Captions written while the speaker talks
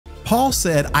Paul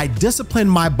said, I discipline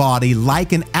my body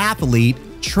like an athlete,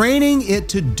 training it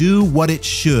to do what it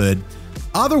should.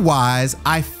 Otherwise,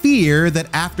 I fear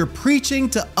that after preaching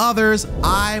to others,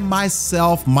 I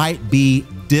myself might be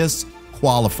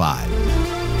disqualified.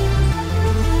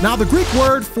 Now, the Greek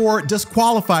word for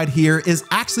disqualified here is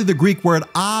actually the Greek word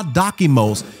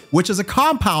adokimos, which is a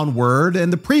compound word,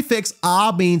 and the prefix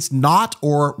a means not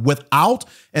or without,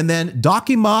 and then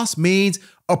dokimos means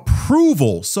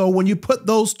approval. So when you put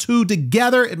those two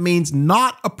together, it means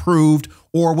not approved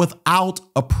or without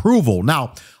approval.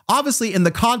 Now, obviously, in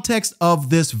the context of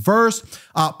this verse,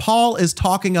 Paul is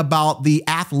talking about the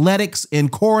athletics in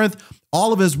Corinth.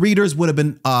 All of his readers would have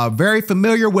been very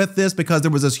familiar with this because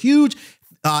there was this huge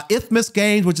Isthmus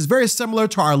Games, which is very similar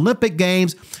to our Olympic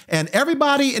Games. And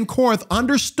everybody in Corinth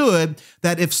understood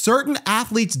that if certain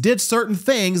athletes did certain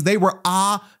things, they were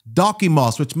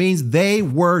adokimos, which means they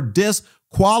were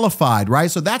disqualified, right?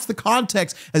 So that's the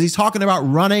context as he's talking about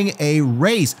running a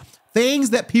race. Things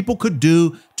that people could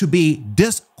do to be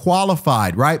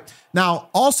disqualified, right? Now,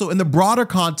 also in the broader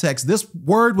context, this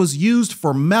word was used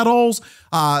for medals.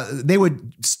 They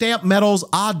would stamp medals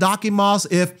adokimos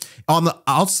if on the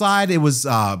outside it was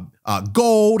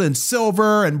gold and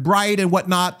silver and bright and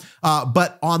whatnot,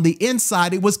 but on the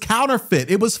inside it was counterfeit.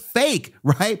 It was fake,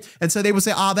 right? And so they would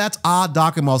say, that's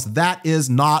adokimos. That is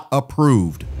not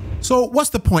approved. So what's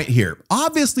the point here?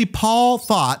 Obviously, Paul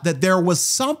thought that there was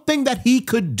something that he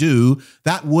could do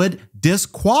that would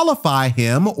disqualify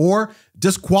him or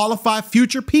disqualify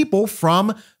future people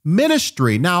from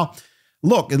ministry. Now,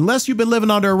 look, unless you've been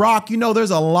living under a rock, you know there's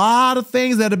a lot of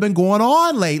things that have been going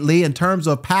on lately in terms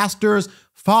of pastors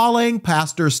falling,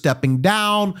 pastors stepping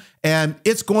down, and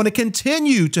it's going to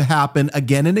continue to happen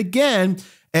again and again.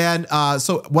 And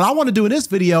so what I want to do in this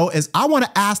video is I want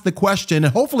to ask the question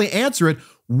and hopefully answer it.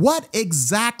 What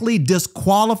exactly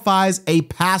disqualifies a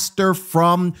pastor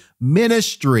from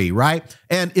ministry, right?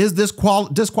 And is this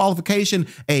disqualification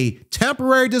a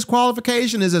temporary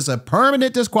disqualification? Is this a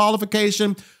permanent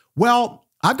disqualification? Well,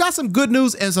 I've got some good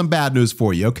news and some bad news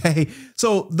for you, okay?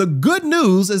 So the good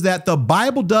news is that the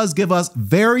Bible does give us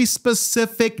very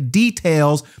specific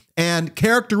details and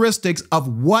characteristics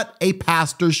of what a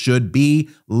pastor should be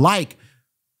like.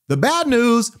 The bad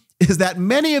news is that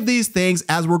many of these things,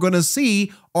 as we're going to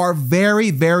see, are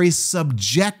very, very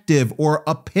subjective or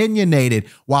opinionated,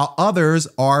 while others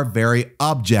are very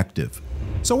objective.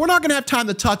 So we're not going to have time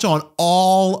to touch on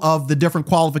all of the different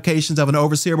qualifications of an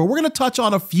overseer, but we're going to touch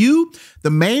on a few,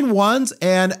 the main ones.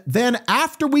 And then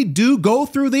after we do go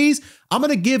through these, I'm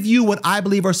going to give you what I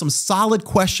believe are some solid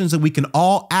questions that we can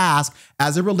all ask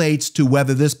as it relates to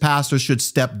whether this pastor should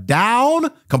step down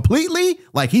completely,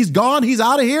 like he's gone, he's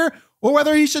out of here, or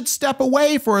whether he should step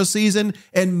away for a season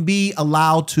and be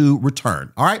allowed to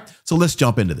return. All right, so let's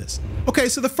jump into this. Okay,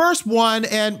 so the first one,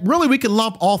 and really we can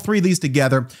lump all three of these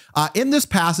together. In this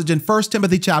passage in 1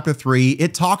 Timothy chapter 3,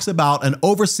 it talks about an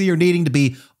overseer needing to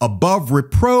be above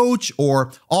reproach,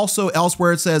 or also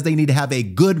elsewhere it says they need to have a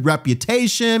good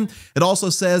reputation. It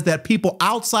also says that people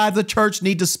outside the church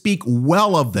need to speak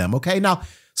well of them, okay? Now,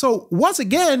 so once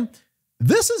again,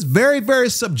 this is very,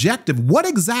 very subjective. What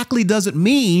exactly does it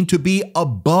mean to be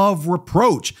above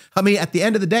reproach? I mean, at the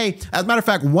end of the day, as a matter of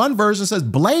fact, one version says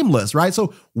blameless, right?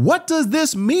 So what does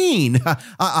this mean?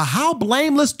 How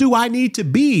blameless do I need to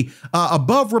be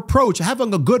above reproach,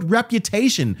 having a good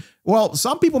reputation? Well,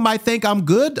 some people might think I'm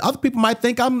good. Other people might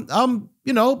think I'm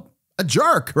a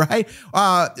jerk, right?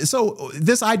 So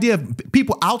this idea of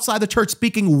people outside the church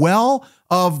speaking well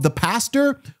of the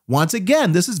pastor, once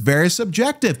again, this is very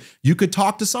subjective. You could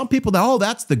talk to some people that,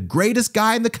 that's the greatest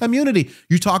guy in the community.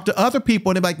 You talk to other people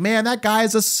and they're like, man, that guy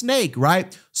is a snake,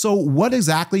 right? So what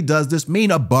exactly does this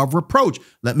mean above reproach?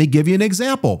 Let me give you an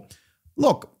example.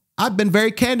 Look, I've been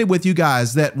very candid with you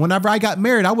guys that whenever I got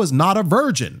married, I was not a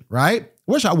virgin, right?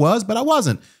 Wish I was, but I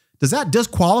wasn't. Does that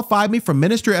disqualify me from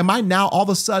ministry? Am I now all of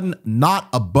a sudden not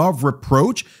above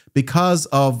reproach because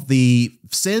of the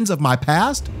sins of my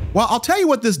past? Well, I'll tell you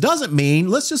what this doesn't mean.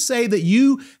 Let's just say that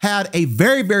you had a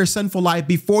very, very sinful life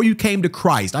before you came to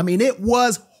Christ. I mean, it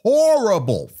was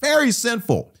horrible, very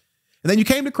sinful. And then you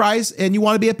came to Christ and you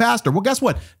want to be a pastor. Well, guess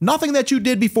what? Nothing that you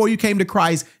did before you came to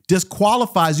Christ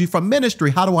disqualifies you from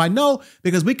ministry. How do I know?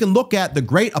 Because we can look at the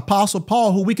great apostle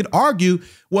Paul, who we could argue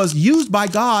was used by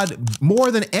God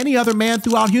more than any other man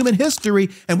throughout human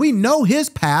history. And we know his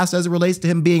past as it relates to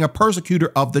him being a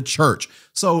persecutor of the church.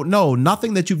 So no,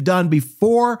 nothing that you've done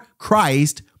before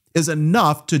Christ is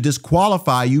enough to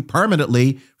disqualify you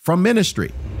permanently from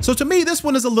ministry. So to me, this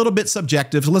one is a little bit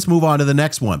subjective. So let's move on to the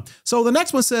next one. So the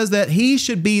next one says that he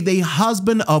should be the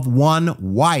husband of one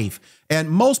wife. And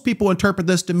most people interpret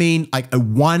this to mean like a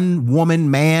one woman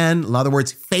man. In other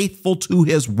words, faithful to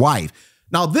his wife.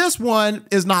 Now, this one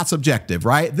is not subjective,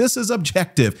 right? This is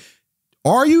objective.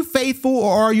 Are you faithful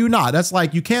or are you not? That's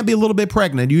like you can't be a little bit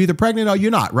pregnant. You're either pregnant or you're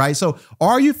not, right? So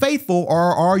are you faithful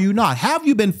or are you not? Have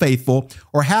you been faithful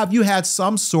or have you had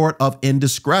some sort of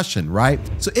indiscretion, right?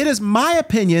 So it is my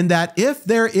opinion that if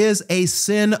there is a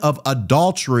sin of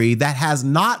adultery that has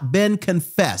not been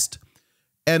confessed,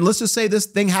 and let's just say this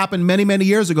thing happened many, many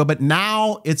years ago, but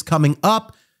now it's coming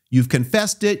up, you've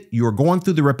confessed it, you're going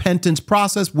through the repentance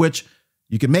process, which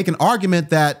you can make an argument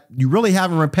that you really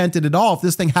haven't repented at all. If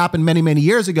this thing happened many, many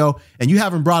years ago and you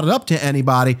haven't brought it up to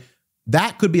anybody,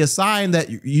 that could be a sign that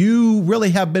you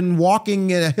really have been walking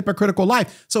in a hypocritical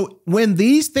life. So when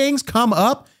these things come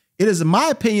up, it is in my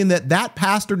opinion that that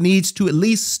pastor needs to at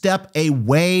least step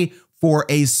away for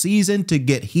a season to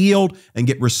get healed and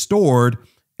get restored.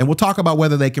 And we'll talk about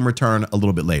whether they can return a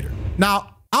little bit later.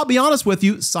 Now, I'll be honest with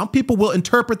you, some people will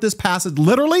interpret this passage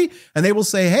literally, and they will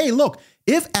say, hey, look,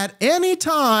 if at any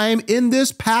time in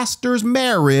this pastor's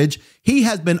marriage, he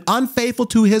has been unfaithful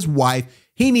to his wife,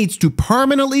 he needs to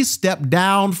permanently step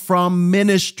down from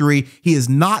ministry. He is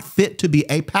not fit to be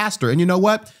a pastor. And you know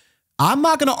what? I'm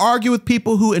not going to argue with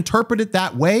people who interpret it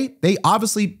that way. They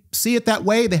obviously see it that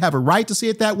way. They have a right to see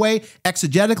it that way.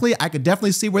 Exegetically, I could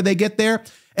definitely see where they get there.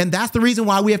 And that's the reason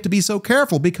why we have to be so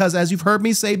careful, because as you've heard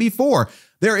me say before,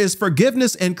 there is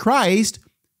forgiveness in Christ,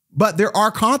 but there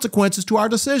are consequences to our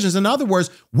decisions. In other words,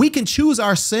 we can choose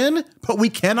our sin, but we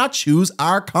cannot choose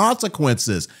our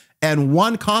consequences. And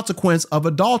one consequence of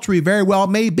adultery very well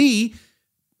may be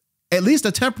at least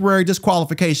a temporary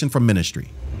disqualification from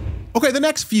ministry. Okay, the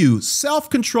next few: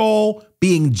 self-control,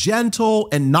 being gentle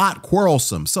and not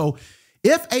quarrelsome. So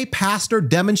if a pastor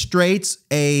demonstrates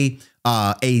a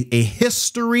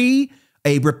history,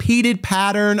 a repeated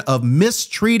pattern of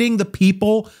mistreating the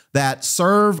people that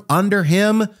serve under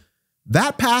him,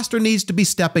 that pastor needs to be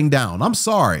stepping down. I'm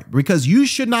sorry, because you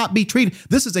should not be treated.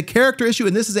 This is a character issue,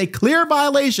 and this is a clear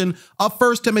violation of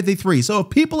 1 Timothy 3. So if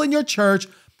people in your church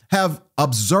have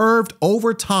observed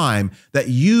over time that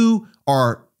you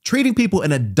are treating people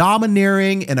in a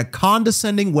domineering and a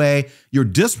condescending way, you're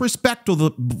disrespecting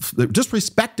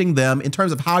them in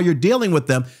terms of how you're dealing with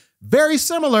them, very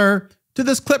similar to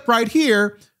this clip right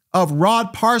here of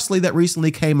Rod Parsley that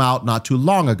recently came out not too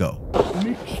long ago.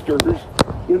 Mixtures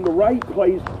in the right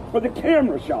place for the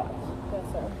camera shots. Yes,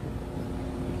 sir.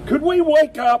 Could we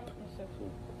wake up?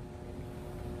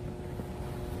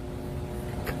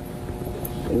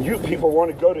 And you people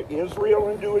want to go to Israel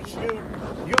and do a shoot?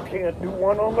 You can't do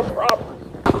one on the property.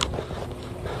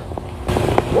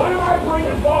 Why am I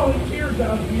bringing volunteers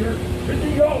out here to do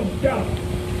your stuff?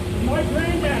 My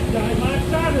granddad died last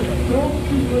Saturday. Don't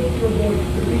you lift your voice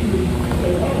to me when you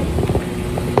go home.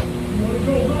 You want to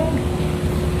go home?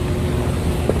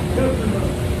 Yes or no?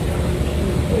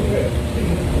 Okay.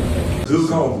 Who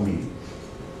called me?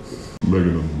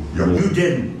 Megan. You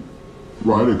didn't.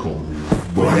 Right, I didn't call the meeting,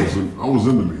 but Right. I was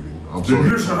in the meeting. I'm So sorry.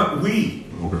 you're not we.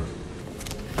 Okay.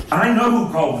 I know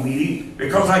who called the meeting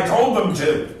because I told them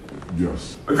to.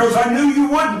 Yes. Because I knew you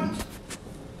wouldn't.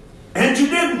 And you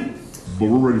didn't. But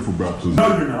we're ready for baptism.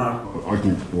 No, you're not. I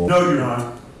can. Well, No, you're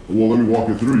not. Well, let me walk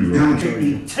it through. You It'll know. take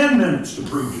me 10 minutes to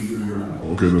prove to you you're not.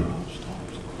 Okay then.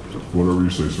 Whatever you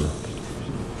say, sir.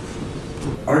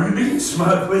 Are you being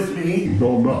smug with me?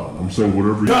 No, I'm not. I'm saying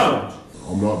whatever. Don't.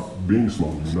 I'm not being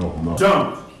smug. No, I'm not.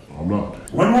 Don't. I'm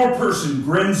not. One more person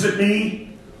grins at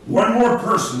me, one more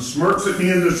person smirks at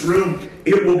me in this room,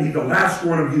 it will be the last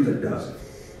one of you that does it.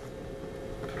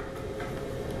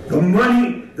 The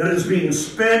money that is being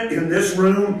spent in this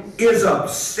room is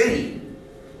obscene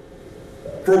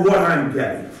for what I'm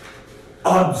getting.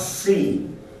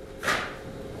 Obscene.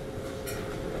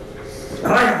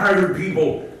 I hired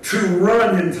people to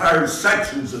run entire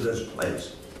sections of this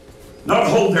place, not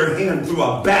hold their hand through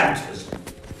a baptism.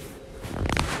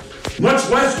 Much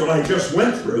less what I just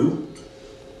went through.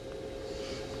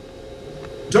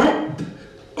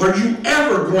 Are you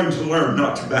ever going to learn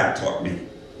not to backtalk me?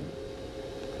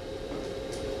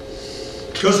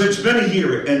 Because it's been a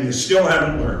year and you still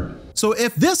haven't learned. So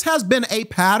if this has been a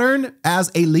pattern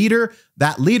as a leader,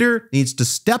 that leader needs to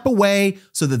step away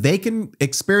so that they can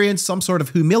experience some sort of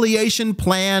humiliation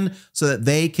plan so that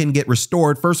they can get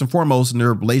restored first and foremost in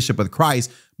their relationship with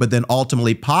Christ, but then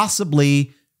ultimately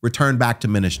possibly return back to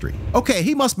ministry. Okay,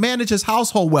 he must manage his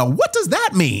household well. What does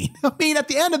that mean? I mean, at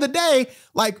the end of the day,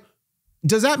 like,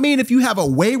 does that mean if you have a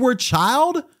wayward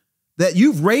child that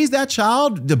you've raised that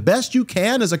child the best you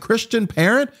can as a Christian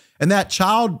parent, and that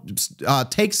child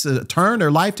takes a turn,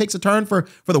 their life takes a turn for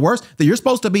the worse, that you're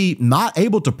supposed to be not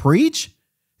able to preach?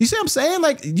 You see what I'm saying?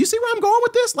 Like, you see where I'm going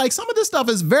with this? Like, some of this stuff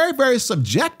is very, very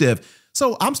subjective.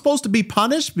 So I'm supposed to be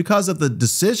punished because of the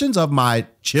decisions of my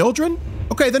children?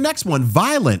 Okay, the next one,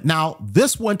 violent. Now,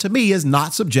 this one to me is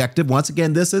not subjective. Once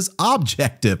again, this is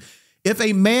objective. If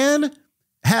a man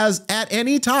has at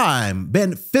any time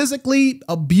been physically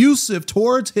abusive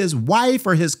towards his wife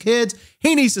or his kids,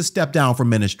 he needs to step down from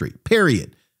ministry,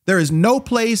 period. There is no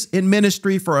place in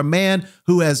ministry for a man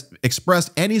who has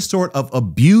expressed any sort of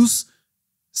abuse,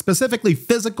 specifically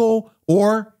physical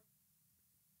or,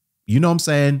 you know what I'm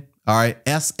saying? All right,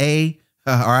 SA,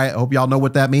 all right, I hope y'all know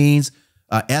what that means.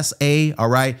 SA, all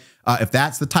right. If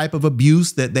that's the type of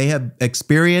abuse that they have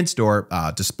experienced or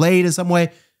displayed in some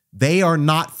way, they are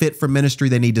not fit for ministry.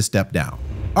 They need to step down.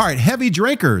 All right, heavy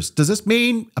drinkers. Does this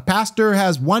mean a pastor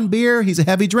has one beer, he's a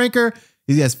heavy drinker?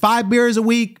 He has 5 beers a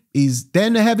week, he's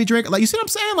then a heavy drinker? Like, you see what I'm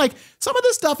saying? Like, some of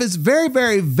this stuff is very,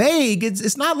 very vague.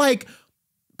 It's not like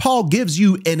Paul gives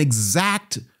you an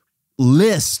exact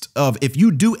list of, if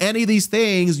you do any of these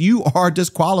things, you are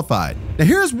disqualified. Now,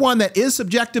 here's one that is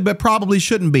subjective, but probably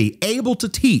shouldn't be: able to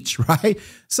teach, right?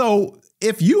 So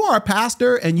if you are a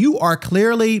pastor and you are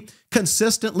clearly,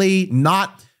 consistently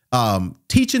not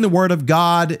teaching the word of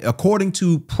God according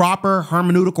to proper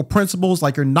hermeneutical principles,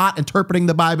 like you're not interpreting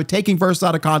the Bible, taking verses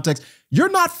out of context, you're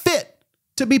not fit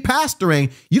to be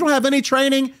pastoring. You don't have any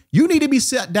training. You need to be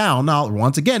set down. Now,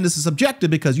 once again, this is subjective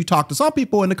because you talk to some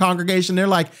people in the congregation. They're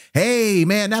like, hey,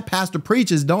 man, that pastor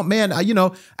preaches.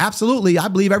 Absolutely. I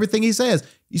believe everything he says.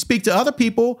 You speak to other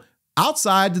people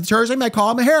outside the church, they may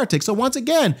call him a heretic. So once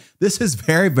again, this is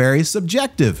very, very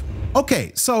subjective.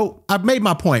 Okay, so I've made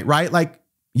my point, right? Like,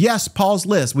 yes, Paul's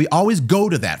list, we always go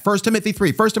to that. 1 Timothy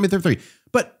 3.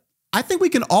 But I think we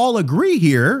can all agree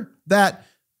here that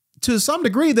to some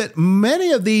degree that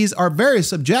many of these are very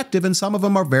subjective and some of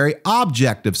them are very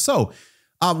objective. So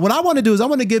what I want to do is I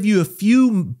want to give you a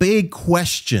few big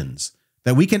questions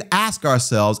that we can ask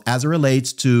ourselves as it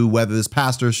relates to whether this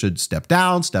pastor should step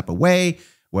down, step away,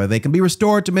 whether they can be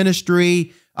restored to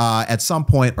ministry at some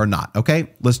point or not. Okay,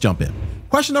 let's jump in.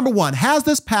 Question number 1, has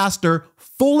this pastor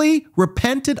fully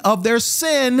repented of their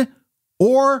sin,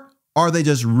 or are they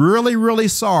just really, really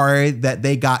sorry that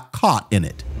they got caught in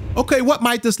it? Okay, what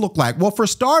might this look like? Well, for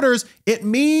starters, it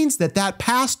means that that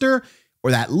pastor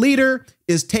or that leader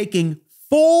is taking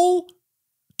full,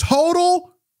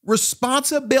 total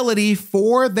responsibility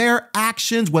for their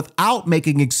actions without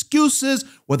making excuses,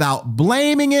 without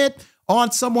blaming it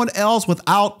on someone else,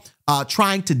 without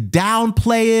trying to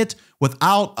downplay it,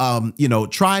 without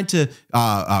trying to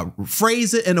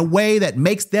phrase it in a way that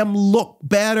makes them look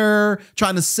better,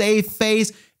 trying to save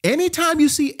face. Anytime you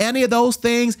see any of those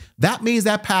things, that means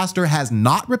that pastor has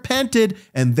not repented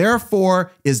and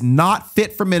therefore is not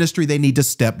fit for ministry. They need to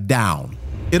step down.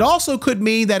 It also could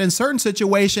mean that in certain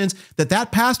situations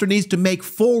that pastor needs to make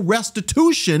full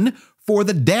restitution for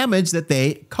the damage that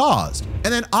they caused.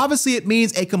 And then obviously it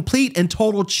means a complete and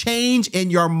total change in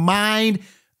your mind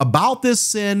about this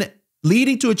sin,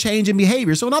 leading to a change in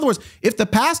behavior. So in other words, if the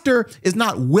pastor is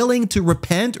not willing to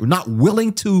repent or not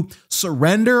willing to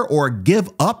surrender or give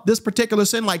up this particular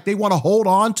sin, like they want to hold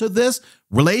on to this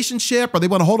relationship or they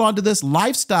want to hold on to this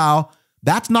lifestyle,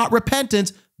 that's not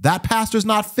repentance. That pastor's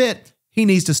not fit. He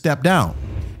needs to step down.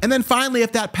 And then finally,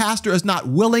 if that pastor is not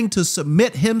willing to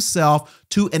submit himself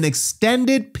to an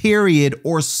extended period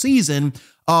or season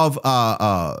of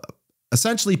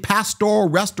essentially pastoral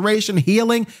restoration,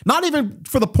 healing, not even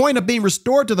for the point of being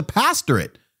restored to the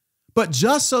pastorate, but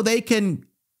just so they can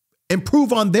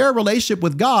improve on their relationship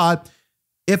with God,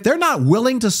 if they're not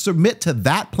willing to submit to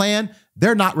that plan,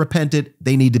 they're not repentant.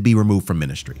 They need to be removed from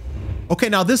ministry. Okay,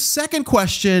 now this second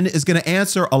question is going to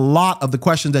answer a lot of the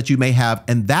questions that you may have,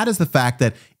 and that is the fact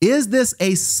that, is this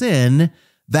a sin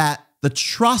that the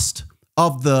trust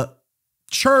of the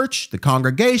church, the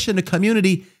congregation, the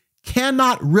community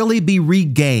cannot really be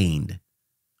regained?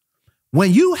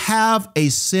 When you have a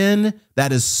sin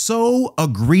that is so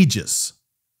egregious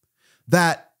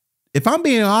that, if I'm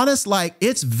being honest, like,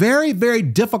 it's very, very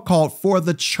difficult for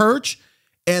the church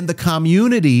and the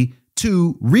community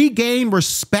to regain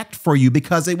respect for you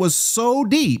because it was so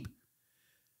deep.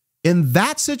 In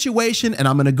that situation, and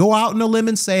I'm going to go out on a limb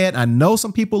and say it, I know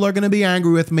some people are going to be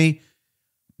angry with me,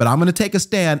 but I'm going to take a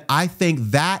stand. I think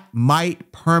that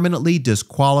might permanently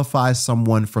disqualify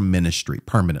someone from ministry,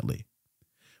 permanently.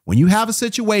 When you have a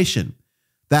situation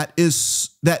that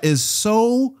is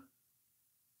so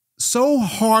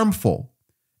harmful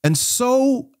and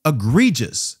so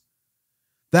egregious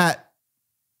that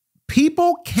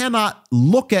people cannot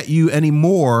look at you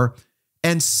anymore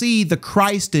and see the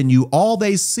Christ in you. All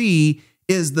they see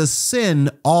is the sin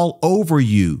all over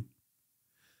you.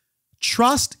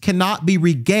 Trust cannot be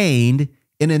regained.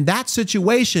 And in that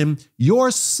situation,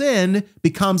 your sin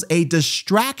becomes a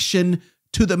distraction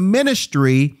to the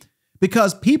ministry,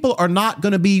 because people are not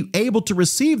going to be able to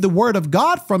receive the word of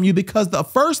God from you, because the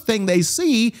first thing they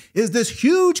see is this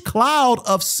huge cloud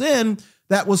of sin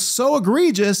that was so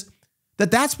egregious that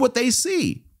that's what they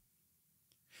see.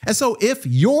 And so if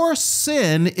your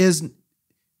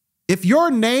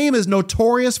name is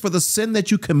notorious for the sin that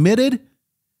you committed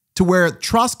to where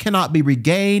trust cannot be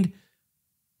regained,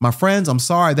 my friends, I'm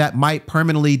sorry, that might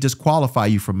permanently disqualify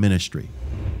you from ministry.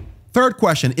 Third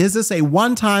question, is this a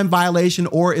one-time violation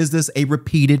or is this a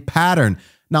repeated pattern?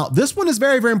 Now, this one is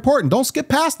very, very important. Don't skip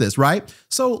past this, right?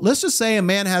 So let's just say a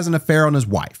man has an affair on his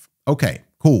wife. Okay,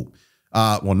 cool.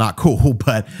 Well, not cool,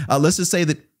 but let's just say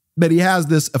that he has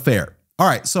this affair. All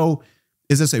right, so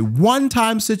is this a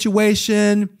one-time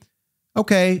situation?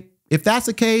 Okay, if that's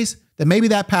the case, then maybe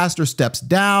that pastor steps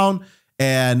down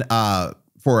and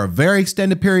for a very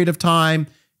extended period of time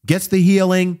gets the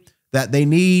healing that they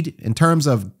need in terms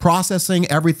of processing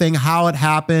everything, how it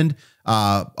happened,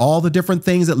 all the different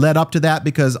things that led up to that,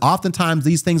 because oftentimes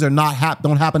these things don't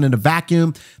happen in a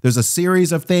vacuum. There's a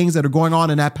series of things that are going on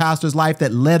in that pastor's life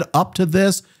that led up to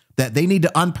this that they need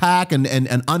to unpack and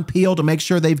unpeel to make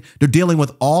sure they're dealing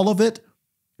with all of it.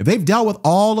 If they've dealt with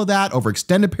all of that over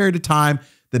extended period of time,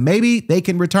 then maybe they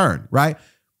can return, right?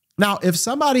 Now, if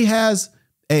somebody has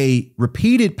a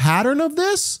repeated pattern of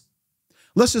this,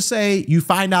 let's just say you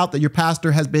find out that your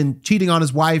pastor has been cheating on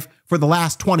his wife for the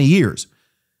last 20 years.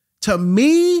 To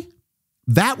me,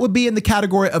 that would be in the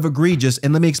category of egregious.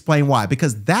 And let me explain why.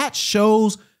 Because that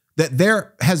shows that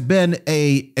there has been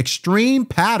an extreme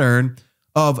pattern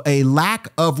of a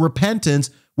lack of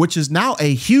repentance, which is now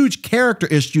a huge character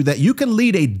issue, that you can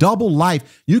lead a double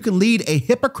life. You can lead a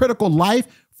hypocritical life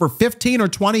for 15 or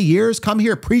 20 years, come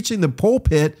here preaching the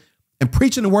pulpit and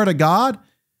preaching the word of God,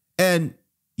 and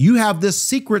you have this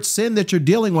secret sin that you're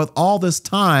dealing with all this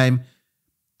time.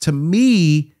 To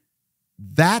me,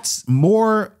 that's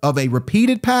more of a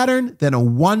repeated pattern than a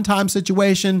one-time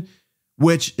situation,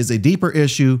 which is a deeper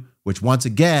issue, which once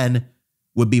again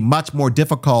would be much more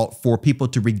difficult for people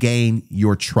to regain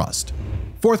your trust.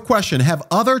 Fourth question, have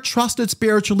other trusted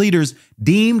spiritual leaders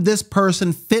deemed this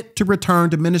person fit to return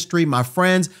to ministry? My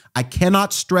friends, I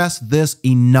cannot stress this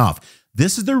enough.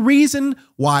 This is the reason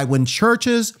why when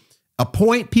churches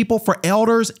appoint people for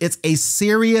elders, it's a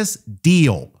serious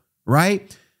deal,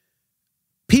 right?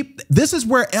 This is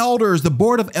where the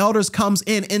board of elders comes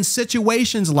in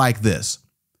situations like this.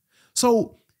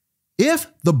 So if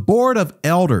the board of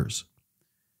elders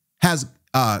has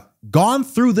gone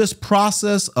through this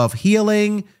process of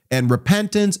healing and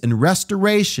repentance and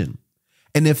restoration,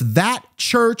 and if that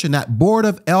church and that board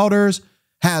of elders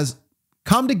has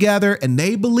come together and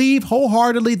they believe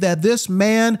wholeheartedly that this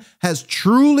man has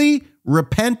truly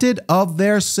repented of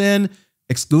their sin,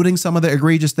 excluding some of the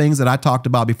egregious things that I talked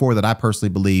about before that I personally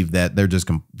believe that they're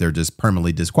just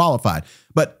permanently disqualified.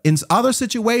 But in other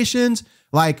situations,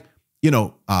 like,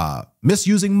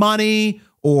 misusing money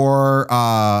or,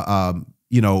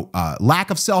 lack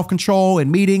of self-control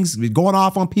in meetings, going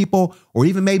off on people, or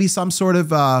even maybe some sort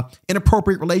of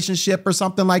inappropriate relationship or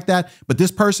something like that. But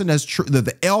this person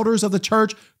the elders of the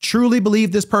church truly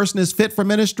believe this person is fit for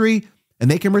ministry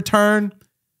and they can return,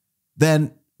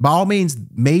 then by all means,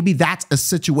 maybe that's a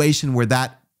situation where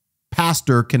that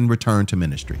pastor can return to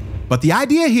ministry. But the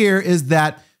idea here is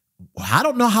that I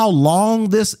don't know how long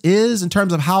this is in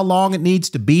terms of how long it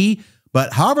needs to be,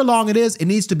 but however long it is, it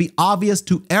needs to be obvious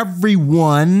to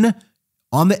everyone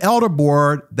on the elder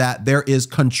board that there is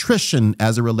contrition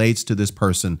as it relates to this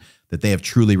person, that they have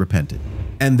truly repented.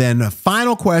 And then the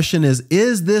final question is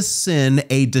this sin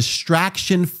a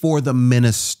distraction for the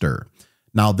minister?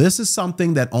 Now, this is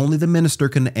something that only the minister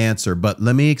can answer, but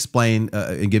let me explain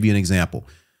and give you an example.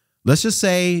 Let's just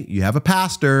say you have a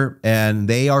pastor and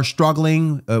they are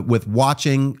struggling with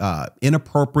watching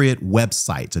inappropriate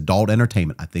websites, adult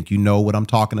entertainment. I think you know what I'm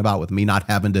talking about with me not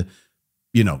having to,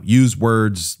 use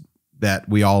words that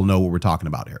we all know what we're talking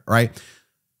about here, right?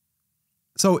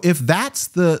 So if that's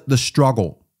the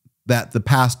struggle that the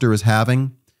pastor is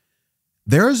having,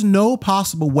 there is no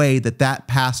possible way that that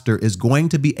pastor is going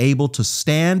to be able to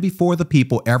stand before the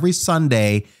people every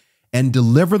Sunday and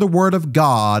deliver the word of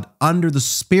God under the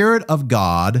Spirit of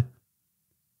God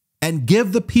and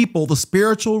give the people the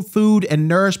spiritual food and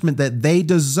nourishment that they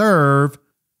deserve,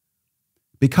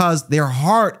 because their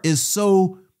heart is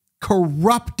so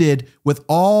corrupted with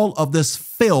all of this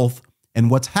filth And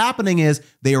what's happening is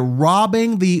they are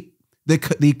robbing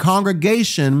the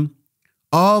congregation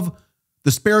of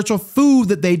the spiritual food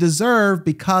that they deserve,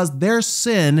 because their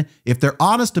sin, if they're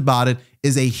honest about it,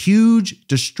 is a huge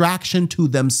distraction to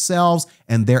themselves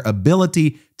and their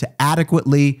ability to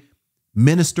adequately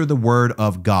minister the word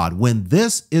of God. When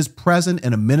this is present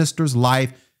in a minister's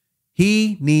life,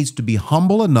 he needs to be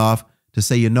humble enough to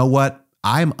say, you know what,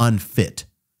 I'm unfit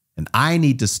and I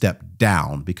need to step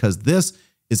down, because this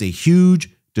is a huge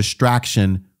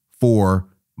distraction for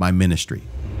my ministry.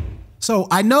 So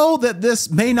I know that this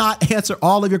may not answer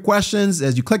all of your questions.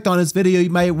 As you clicked on this video,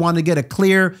 you may want to get a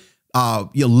clear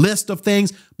your list of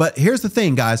things. But here's the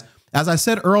thing, guys. As I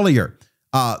said earlier,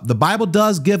 the Bible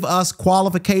does give us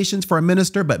qualifications for a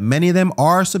minister, but many of them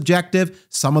are subjective.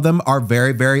 Some of them are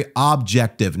very, very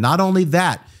objective. Not only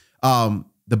that,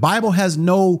 the Bible has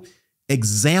no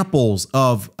examples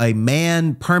of a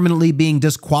man permanently being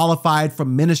disqualified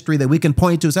from ministry that we can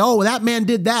point to and say, oh, well, that man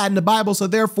did that in the Bible, so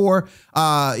therefore,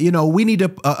 we need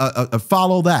to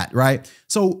follow that, right?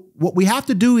 So what we have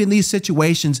to do in these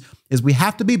situations is we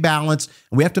have to be balanced,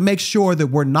 and we have to make sure that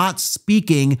we're not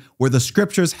speaking where the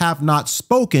scriptures have not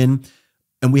spoken.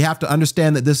 And we have to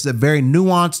understand that this is a very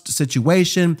nuanced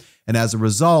situation. And as a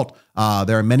result,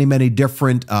 there are many, many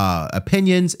different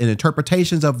opinions and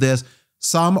interpretations of this.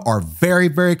 Some are very,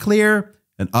 very clear,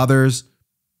 and others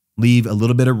leave a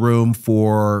little bit of room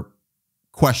for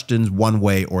questions one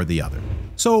way or the other.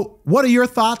 So what are your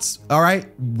thoughts? All right.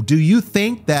 Do you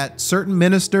think that certain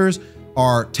ministers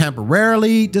are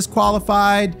temporarily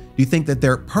disqualified? Do you think that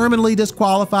they're permanently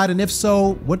disqualified? And if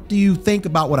so, what do you think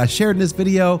about what I shared in this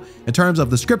video in terms of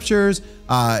the scriptures,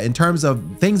 in terms of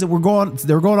things that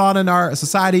are going on in our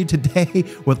society today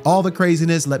with all the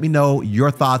craziness? Let me know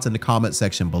your thoughts in the comment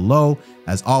section below.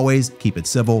 As always, keep it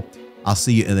civil. I'll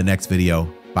see you in the next video.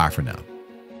 Bye for now.